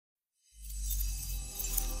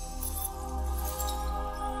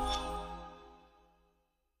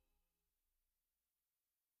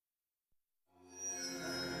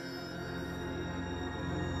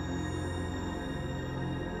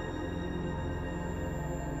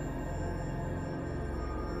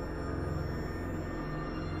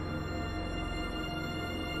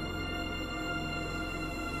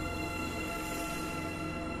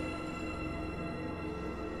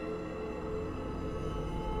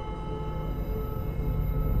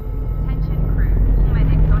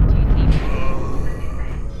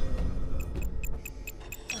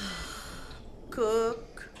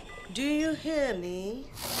hear me?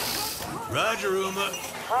 Roger, Uma.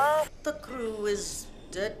 Half the crew is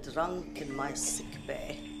dead drunk in my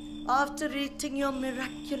sickbay after eating your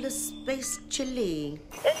miraculous space chili.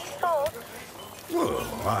 Any thoughts? Well,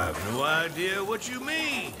 I have no idea what you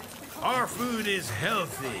mean. Our food is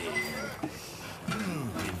healthy.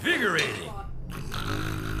 Invigorating.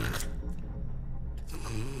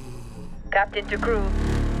 Captain to crew.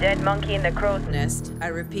 Dead monkey in the crow's nest. I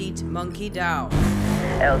repeat, monkey down.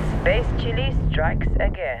 Else space chili strikes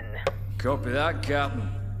again. Copy that, Captain.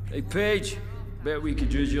 Hey, Paige. Bet we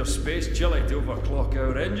could use your space chili to overclock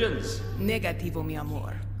our engines. Negativo, mi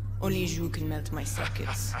amor. Only you can melt my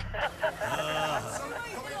circuits.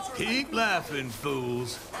 Keep laughing,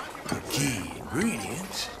 fools. The key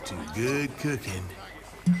ingredient to good cooking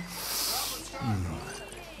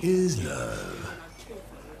is love.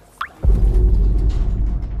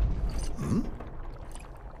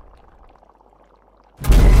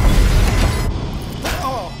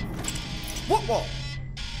 What?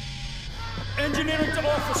 Engineering to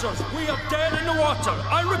officers, we are dead in the water.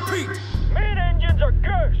 I repeat. Main engines are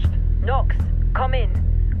cursed. Nox, come in.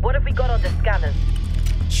 What have we got on the scanners?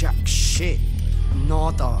 Jack shit.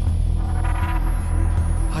 Nada.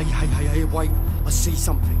 Hey, wait. I see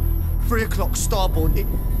something. 3 o'clock starboard.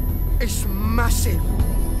 It's massive.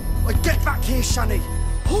 Get back here, Shani.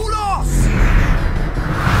 Hold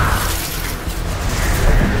off!